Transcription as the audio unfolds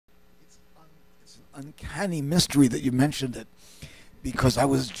It's an uncanny mystery that you mentioned it, because I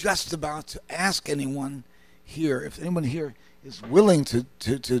was just about to ask anyone here if anyone here is willing to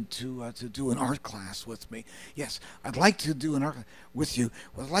do an art class with me. Yes, I'd like to do an art with you.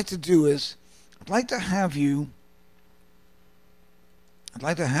 What I'd like to do is I'd like to have you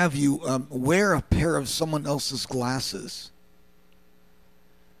wear a pair of someone else's glasses,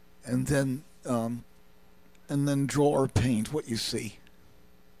 and then draw or paint what you see.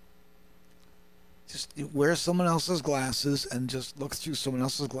 Just wear someone else's glasses and just look through someone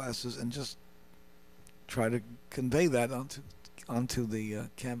else's glasses and just try to convey that onto the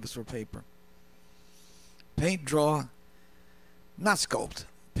canvas or paper. Paint, draw, not sculpt.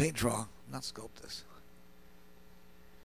 Paint, draw, not sculpt this.